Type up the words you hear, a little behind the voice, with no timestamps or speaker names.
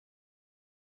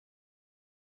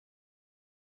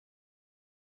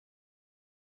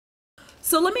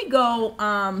So let me go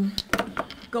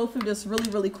through this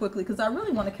really quickly because I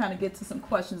really want to kind of get to some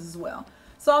questions as well.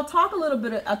 So I talked a little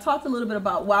bit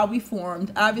about why we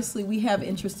formed. Obviously, we have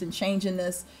interest in changing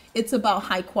this. It's about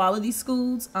high quality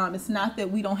schools. It's not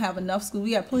that we don't have enough schools.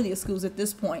 We have plenty of schools at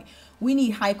this point. We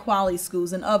need high quality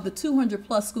schools. And of the 200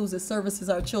 plus schools that services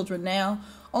our children now,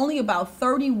 only about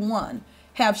 31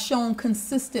 have shown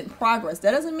consistent progress.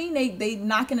 That doesn't mean they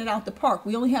knocking it out the park.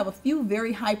 We only have a few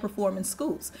very high performing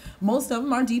schools. Most of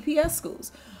them are DPS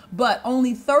schools. But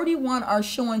only 31 are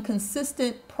showing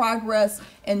consistent progress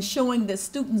and showing that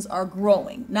students are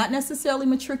growing. Not necessarily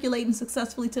matriculating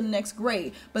successfully to the next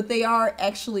grade, but they are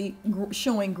actually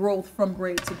showing growth from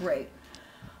grade to grade.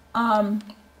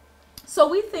 So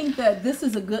we think that this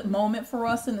is a good moment for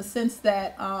us in the sense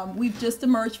that we've just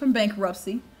emerged from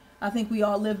bankruptcy. I think we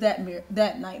all lived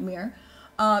that nightmare.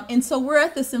 And so we're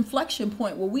at this inflection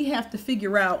point where we have to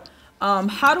figure out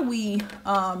how do we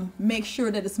make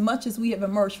sure that as much as we have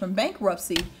emerged from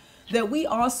bankruptcy, that we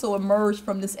also emerge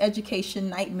from this education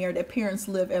nightmare that parents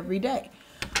live every day.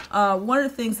 One of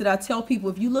the things that I tell people,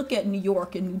 if you look at New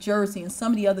York and New Jersey and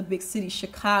some of the other big cities,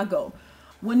 Chicago,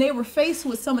 when they were faced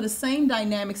with some of the same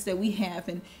dynamics that we have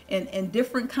in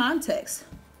different contexts,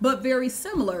 but very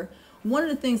similar, one of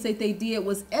the things that they did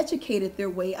was educated their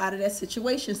way out of that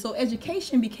situation. So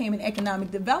education became an economic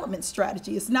development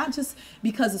strategy. It's not just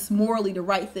because it's morally the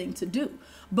right thing to do.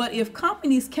 But if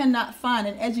companies cannot find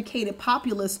an educated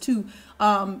populace to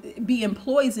be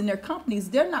employees in their companies,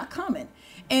 they're not coming.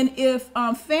 And if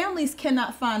families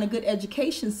cannot find a good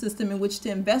education system in which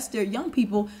to invest their young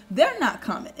people, they're not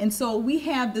coming. And so we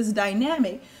have this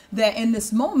dynamic that in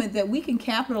this moment that we can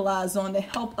capitalize on to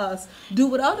help us do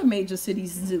what other major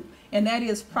cities do, and that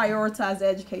is prioritize the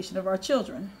education of our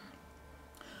children.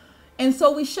 And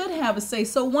so we should have a say.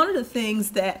 So one of the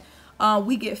things that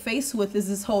we get faced with is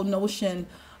this whole notion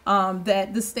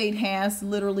that the state has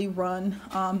literally run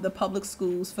the public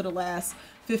schools for the last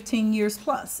 15 years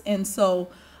plus. And so,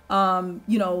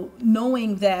 you know,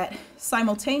 knowing that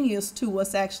simultaneous to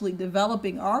us actually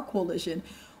developing our coalition,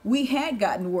 we had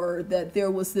gotten word that there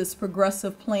was this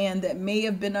progressive plan that may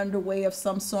have been underway of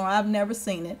some sort. I've never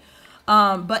seen it.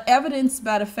 But evidenced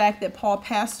by the fact that Paul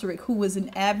Pastorick, who was an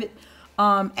avid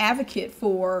advocate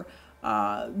for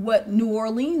what New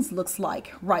Orleans looks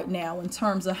like right now in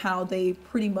terms of how they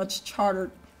pretty much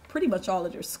chartered pretty much all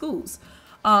of their schools,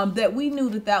 that we knew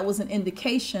that that was an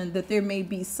indication that there may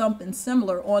be something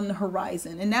similar on the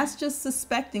horizon. And that's just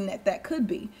suspecting that that could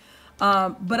be.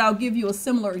 But I'll give you a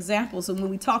similar example. So when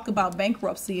we talk about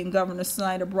bankruptcy, and Governor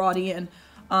Snyder brought in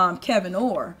Kevin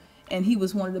Orr, and he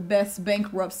was one of the best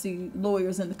bankruptcy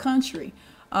lawyers in the country.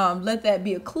 Let that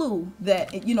be a clue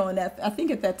that, you know, and that, I think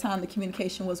at that time the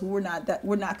communication was we're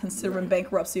not considering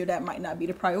bankruptcy, or that might not be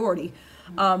the priority.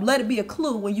 Let it be a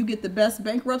clue when you get the best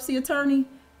bankruptcy attorney,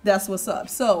 that's what's up.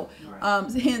 So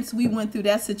hence we went through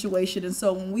that situation. And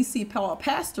so when we see Paul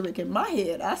Pastorick, in my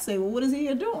head, I say, well, what is he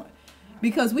here doing?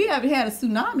 Because we haven't had a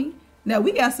tsunami. Now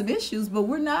we got some issues, but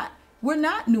we're not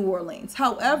New Orleans.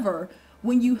 However,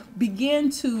 when you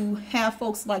begin to have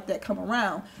folks like that come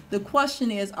around, the question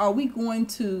is, are we going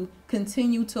to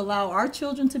continue to allow our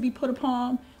children to be put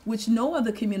upon, which no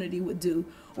other community would do,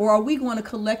 or are we going to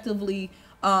collectively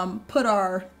put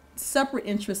our separate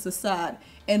interests aside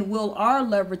and will our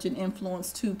leverage and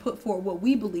influence to put forward what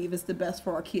we believe is the best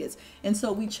for our kids? And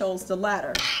so we chose the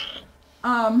latter.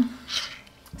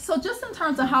 So just in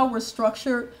terms of how we're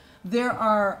structured, there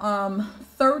are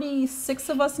 36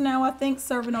 of us now, I think,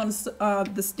 serving on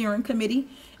the steering committee.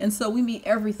 And so we meet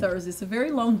every Thursday. It's a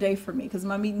very long day for me because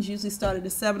my meetings usually started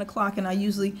at 7 o'clock and I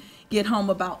usually get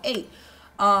home about 8.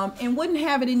 And wouldn't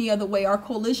have it any other way. Our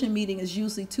coalition meeting is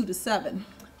usually 2 to 7.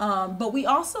 But we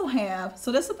also have,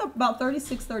 so that's about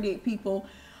 36, 38 people.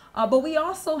 But we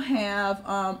also have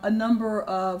a number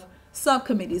of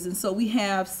subcommittees. And so we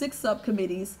have 6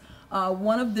 subcommittees.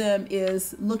 One of them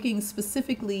is looking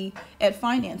specifically at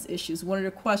finance issues. One of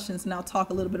the questions, and I'll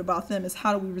talk a little bit about them, is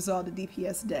how do we resolve the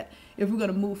DPS debt? If we're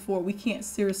going to move forward, we can't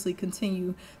seriously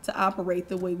continue to operate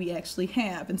the way we actually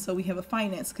have. And so we have a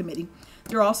finance committee.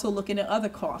 They're also looking at other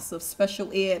costs of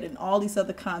special ed and all these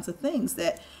other kinds of things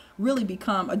that really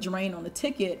become a drain on the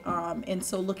ticket. And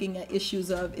so looking at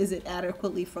issues of, is it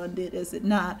adequately funded? Is it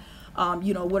not?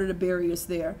 You know, what are the barriers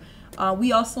there?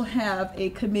 We also have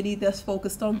a committee that's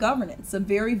focused on governance, a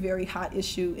very, very hot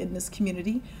issue in this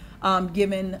community,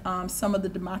 given some of the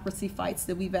democracy fights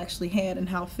that we've actually had, and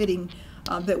how fitting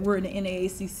that we're in the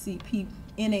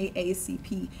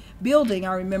NAACP building.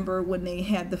 I remember when they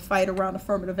had the fight around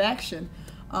affirmative action,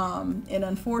 and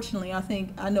unfortunately,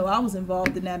 I know I was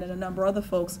involved in that, and a number of other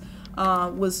folks.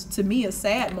 was to me a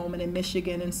sad moment in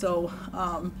Michigan. And so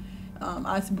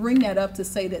I bring that up to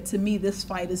say that to me this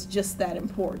fight is just that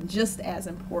important, just as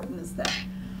important as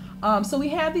that. So we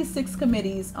have these 6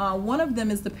 committees. One of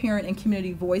them is the Parent and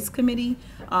Community Voice Committee.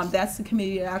 That's the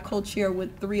committee that I co-chair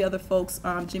with 3 other folks,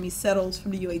 Jimmy Settles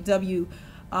from the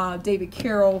UAW, David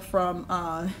Carroll from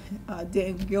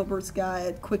Dan Gilbert's guy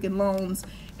at Quicken Loans,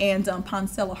 and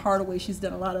Poncella Hardaway. She's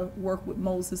done a lot of work with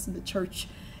Moses in the church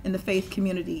in the faith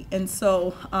community. And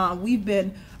so we've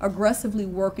been aggressively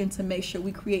working to make sure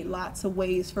we create lots of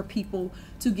ways for people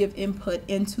to give input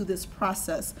into this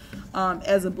process.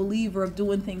 As a believer of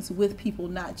doing things with people,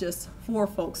 not just for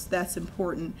folks, that's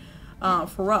important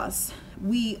for us.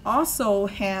 We also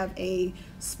have a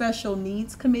special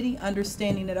needs committee,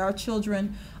 understanding that our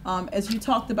children, as you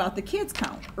talked about the kids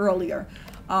count earlier,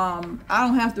 I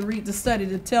don't have to read the study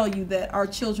to tell you that our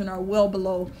children are well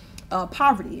below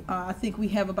poverty. I think we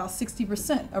have about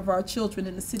 60% of our children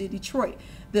in the city of Detroit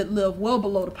that live well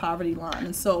below the poverty line.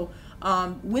 And so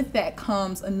with that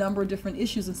comes a number of different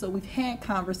issues. And so we've had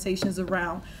conversations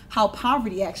around how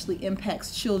poverty actually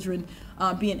impacts children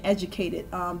being educated.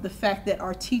 The fact that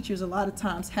our teachers a lot of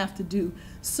times have to do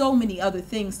so many other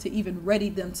things to even ready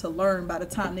them to learn by the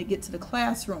time they get to the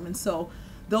classroom. And so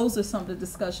those are some of the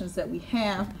discussions that we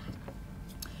have.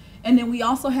 And then we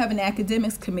also have an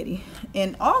academics committee,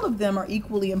 and all of them are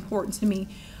equally important to me.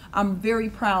 I'm very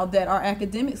proud that our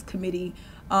academics committee,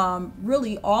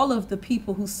 really all of the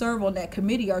people who serve on that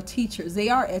committee are teachers. They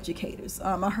are educators.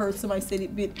 I heard somebody say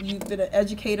that you've been an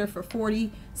educator for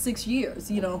 46 years.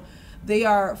 You know, they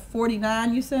are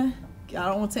 49, you said? I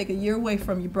don't want to take a year away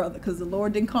from you, brother, because the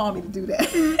Lord didn't call me to do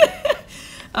that,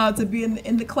 to be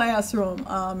in the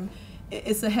classroom.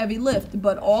 It's a heavy lift,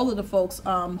 but all of the folks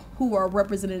who are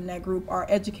represented in that group are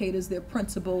educators, they're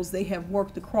principals, they have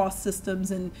worked across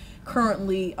systems and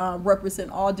currently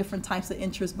represent all different types of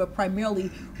interests, but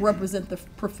primarily represent the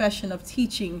profession of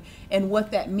teaching and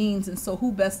what that means. And so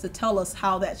who best to tell us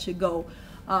how that should go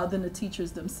than the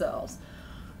teachers themselves.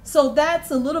 So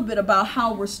that's a little bit about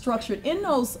how we're structured. In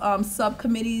those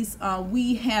subcommittees,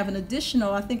 we have an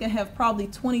additional, I think I have probably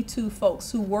 22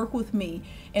 folks who work with me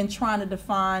in trying to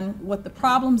define what the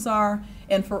problems are,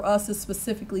 and for us is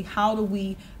specifically how do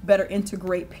we better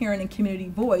integrate parent and community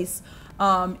voice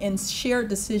and shared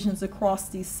decisions across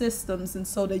these systems, and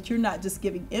so that you're not just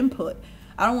giving input.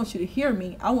 I don't want you to hear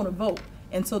me, I want to vote.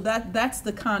 And so that's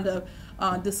the kind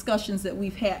of discussions that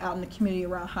we've had out in the community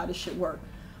around how this should work.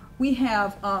 We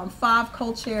have 5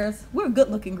 co-chairs. We're a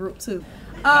good-looking group, too.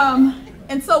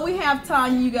 And so we have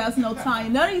Tanya. You guys know Tanya.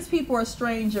 None of these people are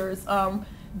strangers.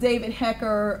 David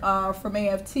Hecker from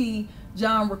AFT,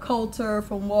 John Ricolter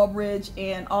from Walbridge,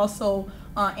 and also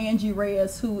Angie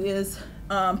Reyes, who is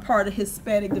part of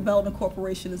Hispanic Development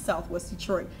Corporation in Southwest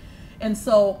Detroit. And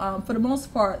so for the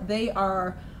most part, they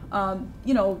are,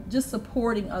 you know, just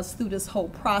supporting us through this whole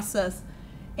process.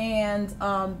 And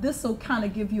this will kind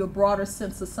of give you a broader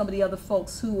sense of some of the other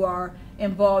folks who are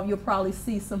involved. You'll probably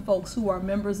see some folks who are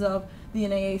members of the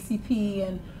NAACP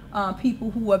and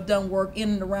people who have done work in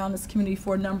and around this community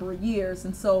for a number of years.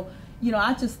 And so, you know,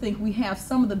 I just think we have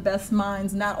some of the best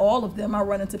minds, not all of them. I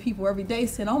run into people every day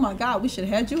saying, oh my God, we should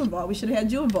have had you involved. We should have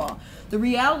had you involved. The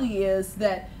reality is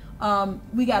that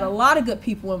we got a lot of good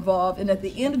people involved, and at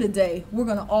the end of the day, we're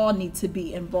going to all need to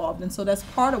be involved. And so that's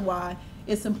part of why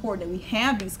it's important that we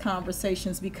have these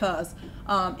conversations, because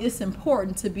it's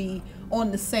important to be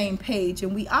on the same page.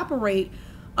 And we operate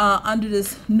under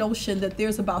this notion that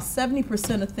there's about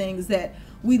 70% of things that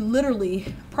we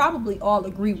literally probably all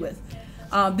agree with.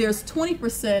 There's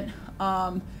 20%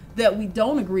 that we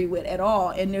don't agree with at all,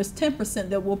 and there's 10%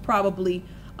 that we'll probably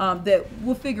that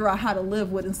we'll figure out how to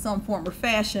live with in some form or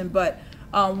fashion. But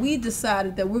we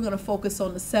decided that we're going to focus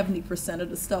on the 70%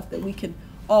 of the stuff that we can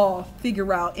all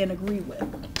figure out and agree with.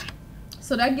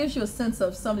 So that gives you a sense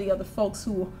of some of the other folks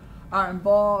who are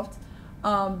involved.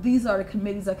 These are the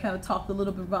committees. I kind of talked a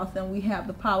little bit about them. We have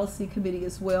the policy committee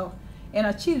as well. And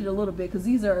I cheated a little bit because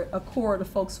these are a core of the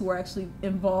folks who are actually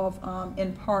involved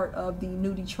in part of the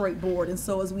New Detroit board. And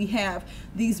so as we have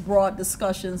these broad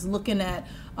discussions looking at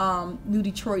New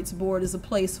Detroit's board is a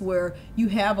place where you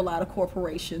have a lot of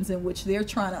corporations in which they're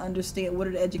trying to understand what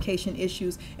are the education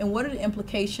issues and what are the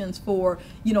implications for,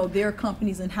 you know, their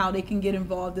companies and how they can get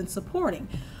involved in supporting.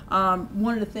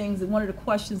 One of the things and one of the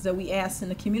questions that we asked in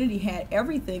the community had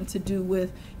everything to do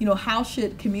with, you know, how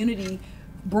should community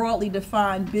broadly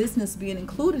defined business being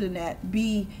included in that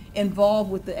be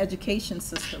involved with the education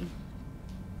system.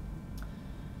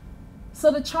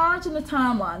 So the charge and the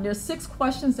timeline, there's 6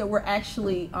 questions that we're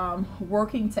actually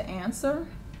working to answer.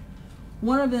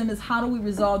 One of them is how do we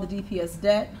resolve the DPS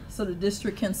debt so the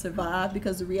district can survive,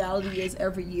 because the reality is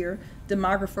every year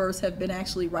demographers have been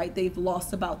actually right. They've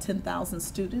lost about 10,000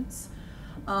 students.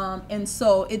 And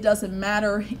so it doesn't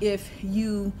matter if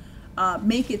you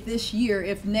make it this year,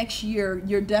 if next year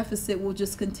your deficit will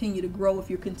just continue to grow if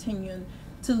you're continuing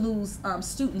to lose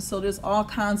students. So there's all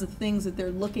kinds of things that they're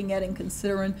looking at and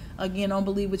considering. Again, don't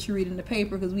believe what you read in the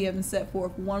paper, because we haven't set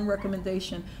forth one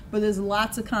recommendation, but there's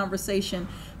lots of conversation.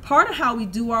 Part of how we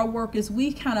do our work is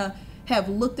we kind of have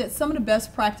looked at some of the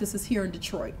best practices here in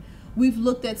Detroit. We've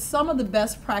looked at some of the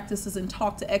best practices and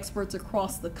talked to experts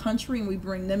across the country, and we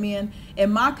bring them in.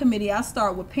 In my committee, I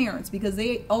start with parents, because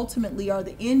they ultimately are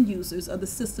the end users of the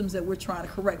systems that we're trying to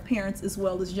correct, parents as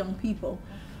well as young people.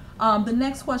 The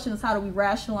next question is how do we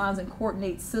rationalize and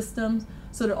coordinate systems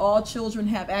so that all children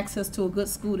have access to a good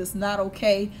school. It's not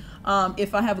okay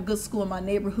if I have a good school in my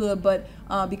neighborhood, but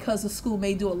because the school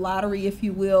may do a lottery, if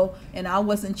you will, and I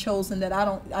wasn't chosen, that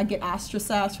I get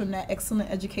ostracized from that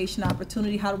excellent education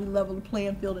opportunity. How do we level the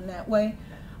playing field in that way?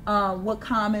 What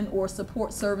common or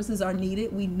support services are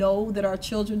needed? We know that our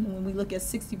children, when we look at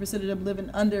 60% of them living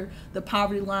under the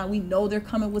poverty line, we know they're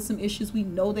coming with some issues. We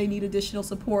know they need additional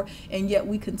support, and yet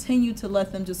we continue to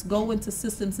let them just go into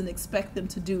systems and expect them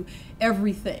to do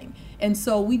everything. And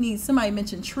so we need, somebody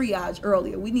mentioned triage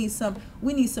earlier. We need some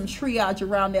triage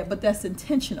around that, but that's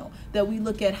intentional. That we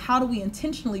look at how do we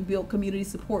intentionally build community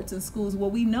supports in schools where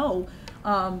we know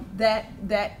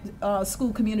that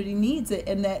school community needs it,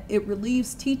 and that it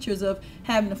relieves teachers of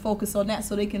having to focus on that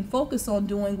so they can focus on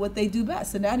doing what they do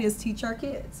best, and that is teach our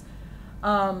kids.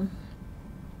 The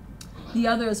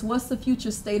other is, what's the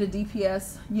future state of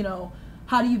DPS? You know,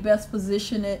 how do you best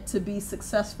position it to be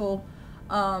successful?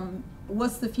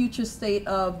 What's the future state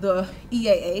of the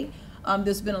EAA?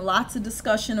 There's been lots of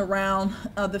discussion around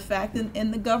the fact,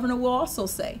 and the governor will also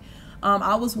say,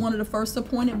 I was one of the first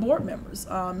appointed board members,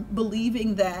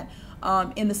 believing that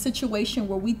in the situation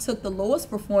where we took the lowest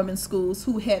performing schools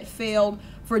who had failed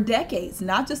for decades,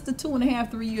 not just the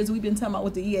 2.5, 3 years we've been talking about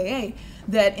with the EAA,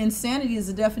 that insanity is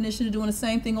the definition of doing the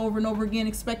same thing over and over again,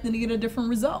 expecting to get a different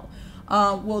result.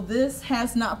 Well, this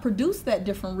has not produced that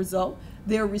different result.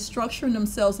 They're restructuring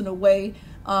themselves in a way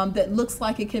that looks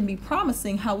like it can be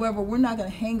promising. However, we're not going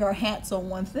to hang our hats on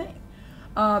one thing.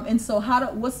 And so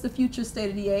what's the future state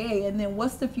of the EAA, and then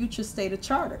what's the future state of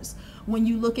charters? When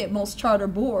you look at most charter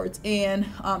boards, and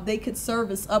they could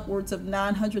service upwards of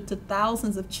 900 to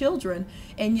thousands of children,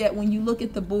 and yet when you look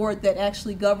at the board that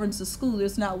actually governs the school,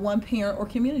 there's not one parent or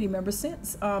community member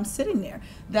sitting there.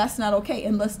 That's not okay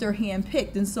unless they're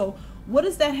handpicked. And so what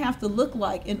does that have to look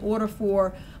like in order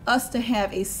for us to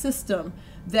have a system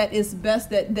that is best,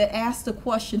 that asks the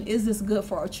question, is this good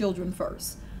for our children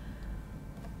first?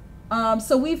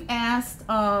 So we've asked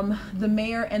the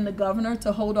mayor and the governor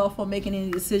to hold off on making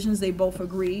any decisions. They both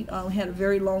agreed. We had a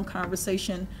very long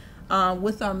conversation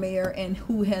with our mayor, and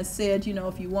who has said, you know,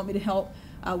 if you want me to help,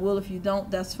 I will. If you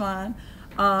don't, that's fine.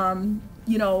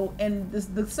 You know, and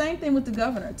the same thing with the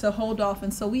governor, to hold off.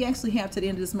 And so we actually have to the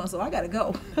end of this month, so I got to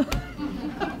go. I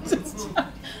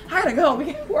got to go.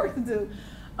 We got work to do.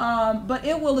 But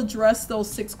it will address those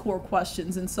 6 core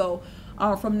questions. And so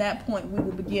from that point, we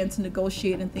will begin to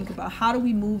negotiate and think about how do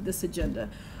we move this agenda.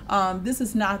 This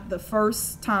is not the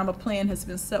first time a plan has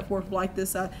been set forth like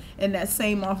this. In that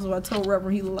same office where I told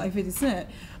Reverend he looked like 50 Cent,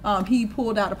 he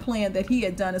pulled out a plan that he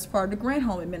had done as part of the Grant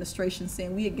Home Administration,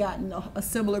 saying we had gotten a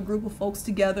similar group of folks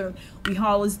together. We had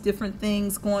all these different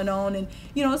things going on, and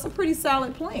you know, it's a pretty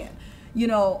solid plan. You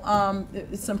know,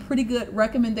 some pretty good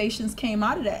recommendations came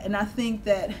out of that, and I think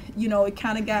that, you know, it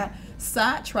kind of got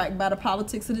sidetracked by the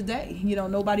politics of the day. You know,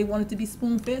 nobody wanted to be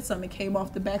spoon-fed something. It came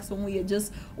off the backs when we had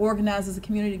just organized as a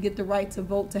community to get the right to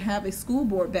vote to have a school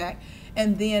board back,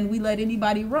 and then we let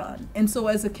anybody run. And so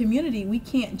as a community, we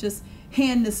can't just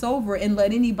hand this over and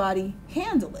let anybody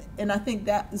handle it. And I think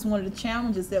that is one of the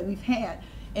challenges that we've had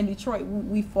in Detroit.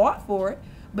 We fought for it.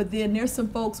 But then there's some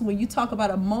folks, when you talk about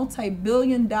a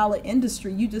multi-billion-dollar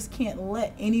industry, you just can't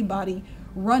let anybody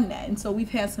run that. And so we've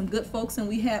had some good folks, and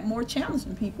we had more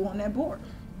challenging people on that board.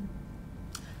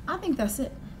 I think that's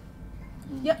it.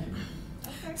 Yep.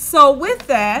 Okay. So with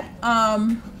that, I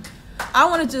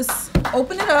want to just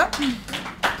open it up.